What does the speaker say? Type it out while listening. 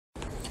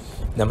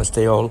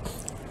Namaste all.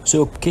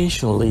 So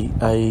occasionally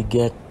I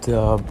get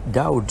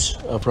doubts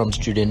from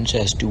students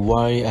as to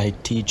why I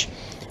teach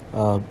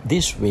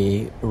this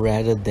way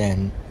rather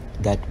than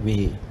that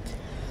way.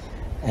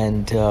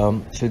 And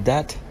so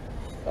that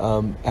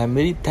I'm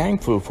very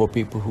thankful for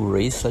people who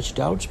raise such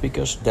doubts,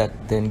 because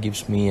that then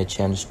gives me a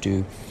chance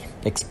to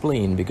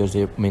explain, because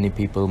many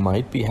people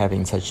might be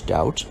having such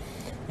doubts,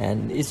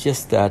 and it's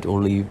just that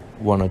only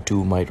one or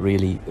two might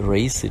really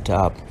raise it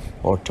up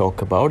or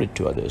talk about it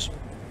to others.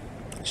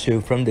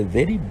 So from the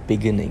very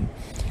beginning,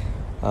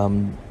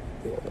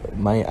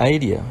 my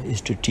idea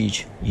is to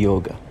teach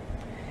yoga.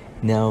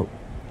 Now,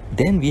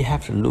 then we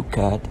have to look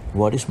at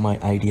what is my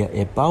idea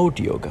about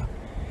yoga.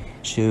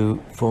 So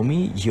for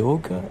me,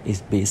 yoga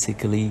is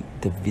basically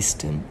the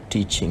wisdom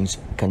teachings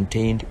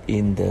contained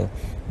in the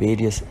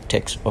various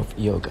texts of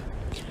yoga.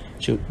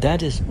 So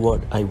that is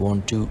what I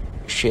want to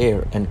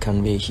share and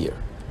convey here.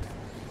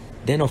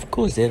 Then of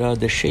course there are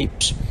the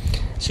shapes.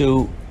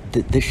 So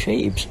the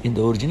shapes in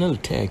the original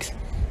text,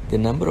 the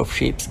number of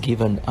shapes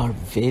given are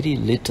very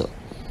little.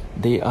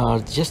 They are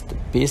just the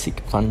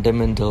basic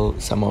fundamental,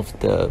 some of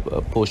the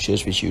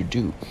postures which you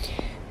do.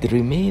 The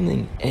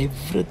remaining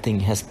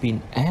everything has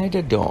been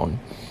added on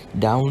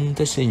down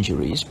the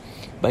centuries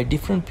by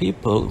different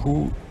people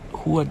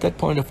who at that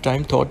point of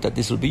time thought that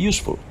this will be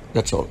useful.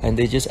 That's all. And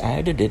they just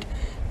added it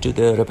to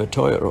the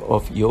repertoire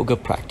of yoga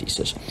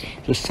practices.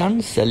 So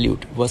sun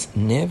salute was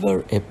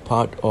never a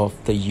part of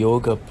the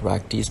yoga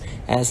practice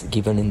as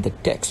given in the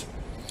text.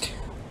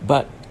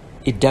 But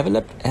it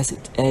developed as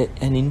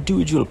an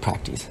individual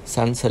practice.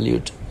 Sun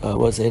salute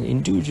was an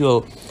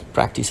individual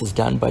practice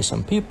done by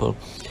some people.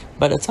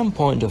 But at some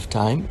point of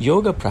time,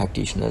 yoga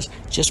practitioners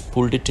just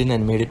pulled it in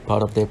and made it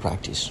part of their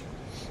practice.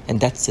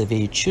 And that's the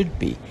way it should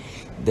be.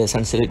 The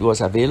sun salute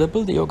was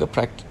available. The yoga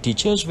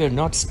teachers were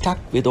not stuck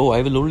with, oh,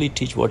 I will only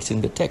teach what's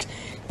in the text.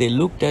 They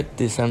looked at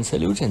the sun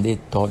salutes and they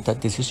thought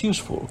that this is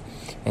useful.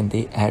 And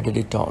they added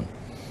it on.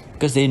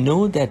 Because they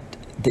know that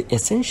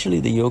essentially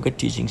the yoga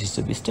teachings is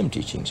the wisdom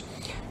teachings.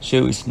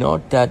 So it's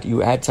not that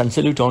you add sun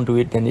salute onto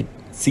it, then it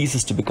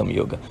ceases to become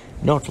yoga.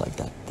 Not like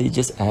that. They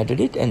just added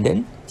it, and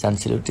then sun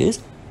salute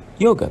is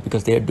yoga,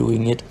 because they are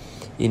doing it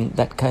in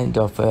that kind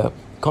of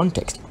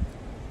context.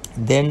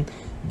 Then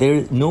there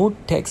is no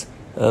text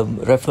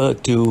refer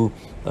to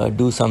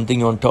do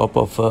something on top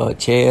of a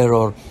chair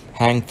or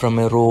hang from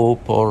a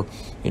rope or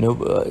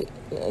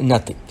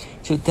nothing.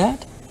 So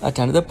that at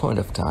another point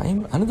of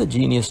time, another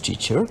genius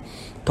teacher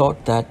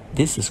thought that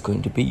this is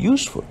going to be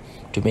useful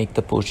to make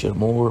the posture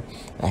more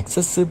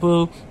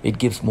accessible. It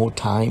gives more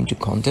time to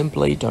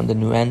contemplate on the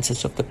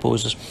nuances of the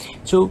poses.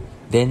 So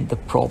then the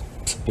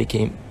props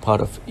became part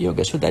of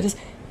yoga. So that is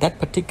that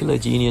particular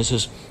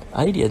genius's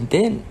idea. And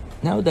then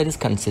now that is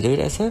considered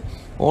as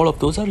all of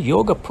those are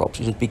yoga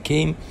props. It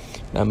became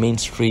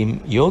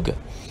mainstream yoga.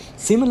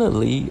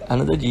 Similarly,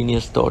 another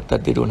genius thought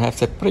that they don't have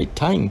separate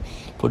time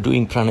for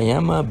doing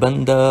pranayama,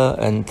 bandha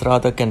and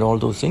tradak and all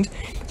those things.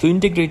 So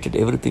integrated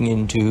everything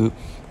into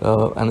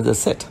another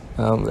set.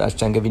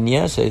 Ashtanga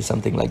Vinyasa is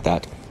something like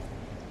that.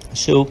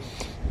 So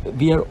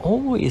we are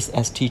always,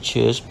 as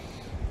teachers,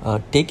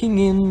 taking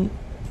in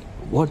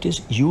what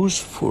is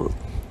useful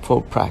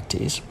for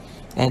practice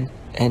and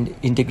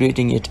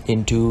integrating it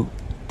into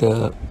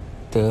the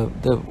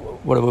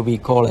whatever we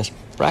call as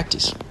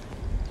practice.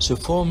 So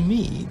for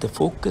me, the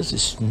focus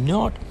is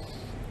not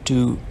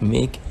to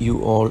make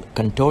you all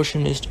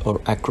contortionists or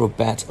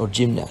acrobats or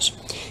gymnasts.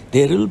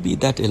 There will be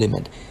that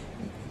element.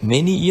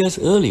 Many years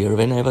earlier,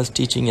 when I was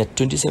teaching at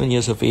 27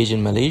 years of age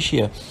in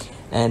Malaysia,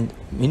 and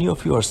many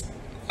of you are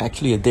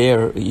actually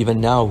there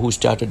even now who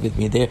started with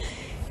me there,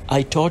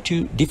 I taught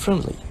you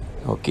differently.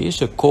 Okay,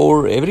 so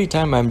core, every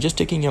time I'm just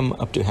taking them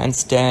up to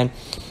handstand.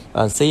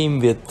 Same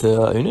with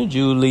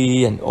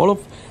Julie and all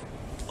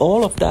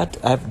of that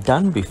I've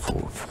done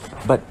before.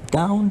 But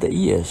down the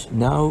years,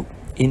 now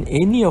in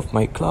any of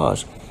my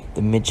class,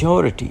 the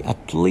majority,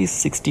 at least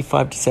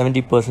 65 to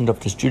 70% of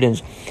the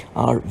students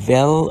are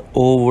well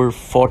over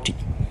 40.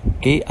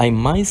 Okay, I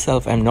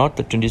myself am not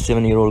the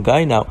 27-year-old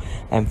guy now.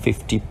 I'm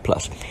 50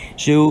 plus.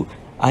 So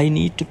I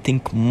need to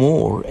think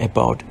more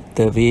about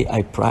the way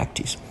I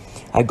practice.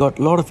 I got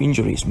a lot of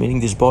injuries,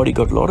 meaning this body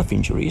got a lot of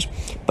injuries,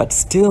 but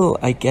still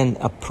I can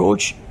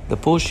approach the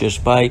postures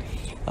by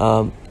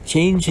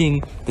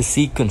changing the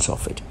sequence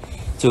of it.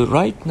 So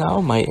right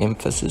now my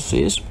emphasis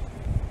is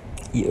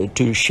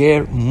to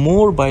share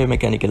more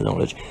biomechanical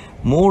knowledge,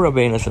 more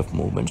awareness of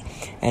movements,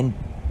 and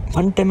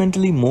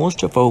fundamentally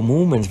most of our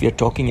movements we are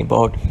talking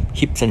about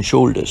hips and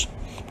shoulders.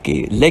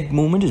 Okay, leg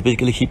movement is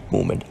basically hip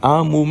movement.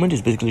 Arm movement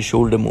is basically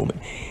shoulder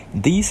movement.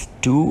 These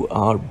two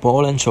are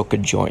ball and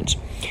socket joints.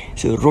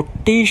 So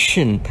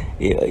rotation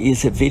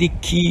is a very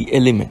key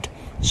element.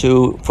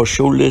 So for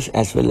shoulders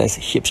as well as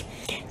hips.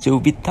 So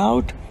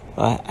without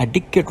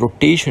adequate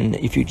rotation,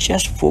 if you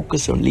just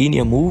focus on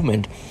linear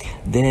movement,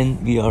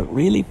 then we are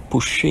really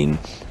pushing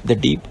the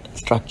deep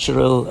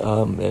structural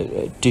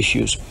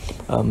tissues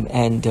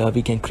and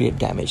we can create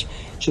damage.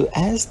 So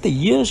as the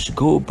years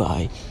go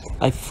by,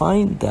 I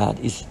find that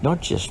it's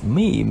not just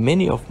me.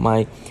 Many of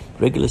my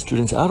regular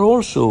students are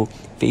also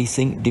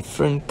facing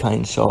different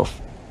kinds of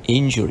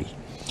injury.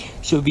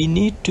 So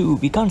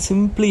we can't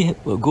simply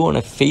go on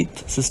a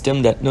faith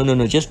system that no,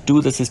 just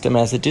do the system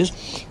as it is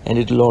and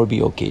it'll all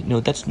be okay.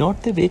 No, that's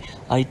not the way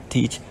I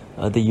teach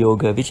the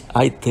yoga, which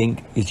I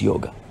think is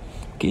yoga.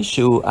 Okay,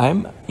 so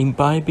I'm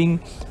imbibing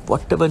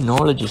whatever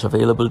knowledge is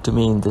available to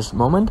me in this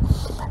moment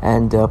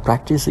and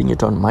practicing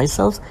it on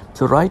myself.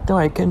 So right now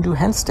I can do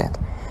handstand,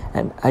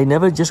 and I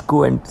never just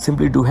go and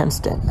simply do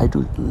handstand. I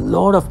do a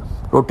lot of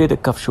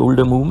rotator cuff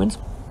shoulder movements,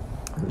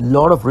 a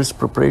lot of wrist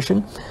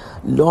preparation,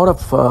 lot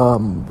of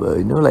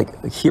like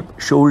hip,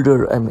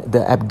 shoulder, and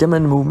the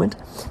abdomen movement,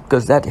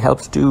 because that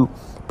helps to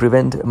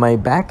prevent my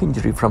back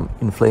injury from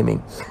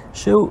inflaming.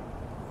 So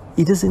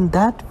it is in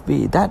that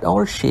way that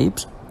all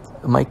shapes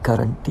my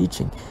current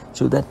teaching,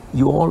 so that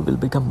you all will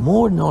become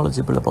more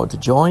knowledgeable about the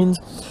joints,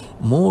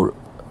 more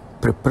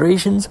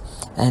preparations,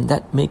 and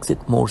that makes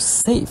it more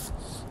safe.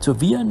 So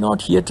we are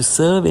not here to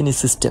serve any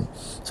system,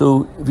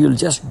 so we'll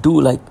just do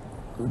like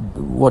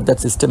what that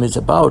system is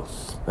about,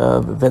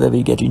 whether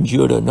we get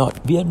injured or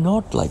not. We are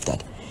not like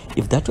that.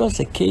 If that was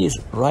the case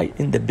right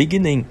in the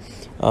beginning,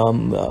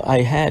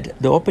 I had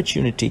the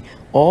opportunity.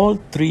 All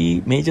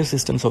three major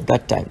systems of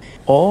that time,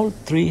 all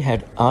three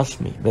had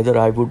asked me whether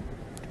I would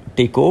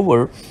take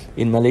over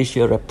in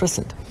Malaysia or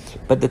present.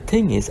 But the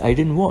thing is, I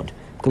didn't want,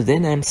 because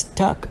then I'm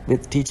stuck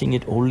with teaching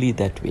it only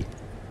that way.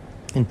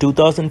 In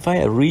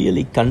 2005, I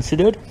really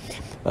considered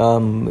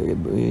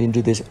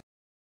into this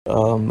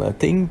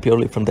thing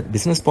purely from the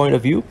business point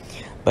of view.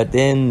 But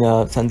then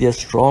Sandhya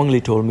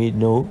strongly told me,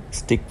 no,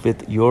 stick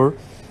with your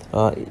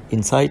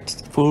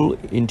insightful,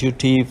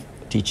 intuitive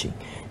teaching.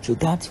 So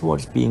that's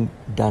what's being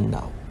done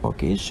now.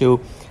 Okay,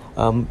 so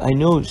I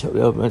know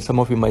some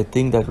of you might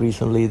think that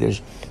recently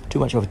there's too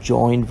much of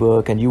joint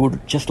work and you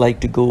would just like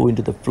to go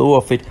into the flow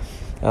of it,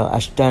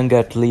 Ashtanga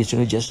at least,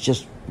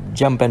 just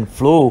jump and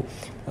flow,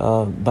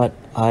 but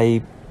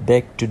I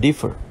beg to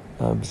differ.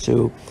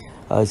 So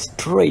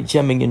straight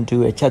jumping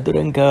into a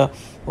Chaturanga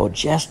or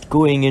just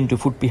going into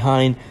foot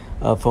behind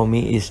for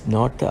me is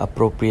not the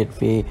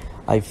appropriate way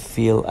I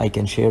feel I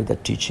can share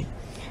that teaching.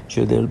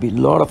 So there will be a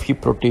lot of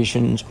hip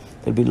rotations,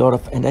 there'll be a lot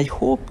of, and I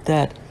hope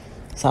that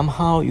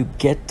somehow you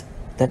get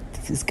that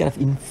this kind of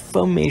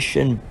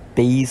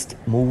information-based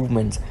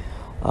movements,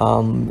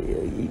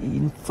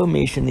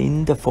 information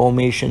in the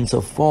formations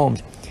of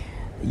forms,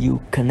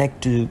 you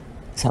connect to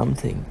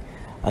something.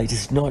 It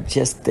is not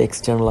just the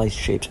externalized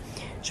shapes.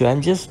 So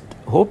I'm just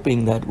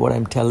hoping that what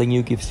I'm telling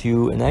you gives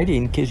you an idea,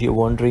 in case you're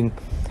wondering,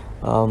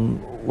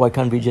 why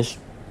can't we just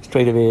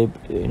straight away,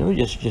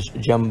 just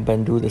jump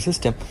and do the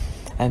system.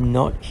 I'm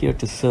not here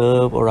to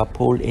serve or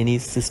uphold any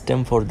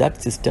system for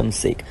that system's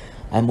sake.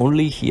 I'm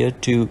only here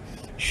to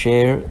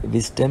share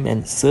wisdom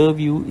and serve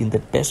you in the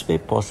best way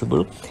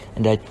possible,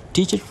 and I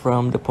teach it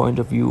from the point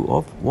of view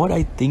of what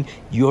I think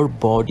your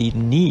body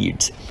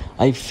needs.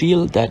 I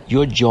feel that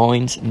your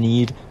joints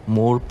need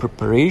more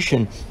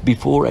preparation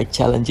before I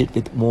challenge it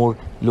with more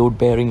load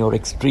bearing or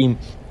extreme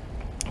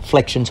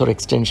flexions or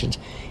extensions.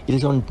 It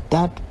is on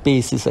that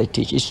basis I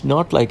teach. It's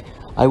not like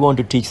I want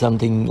to teach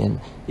something, and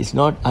it's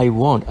not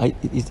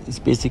it's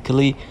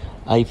basically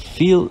I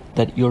feel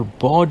that your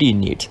body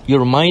needs.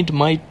 Your mind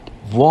might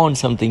want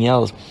something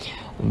else,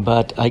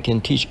 but I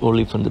can teach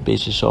only from the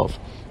basis of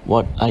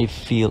what I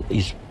feel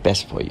is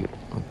best for you.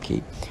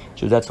 Okay,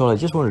 so that's all I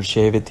just wanted to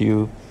share with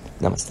you.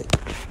 Namaste.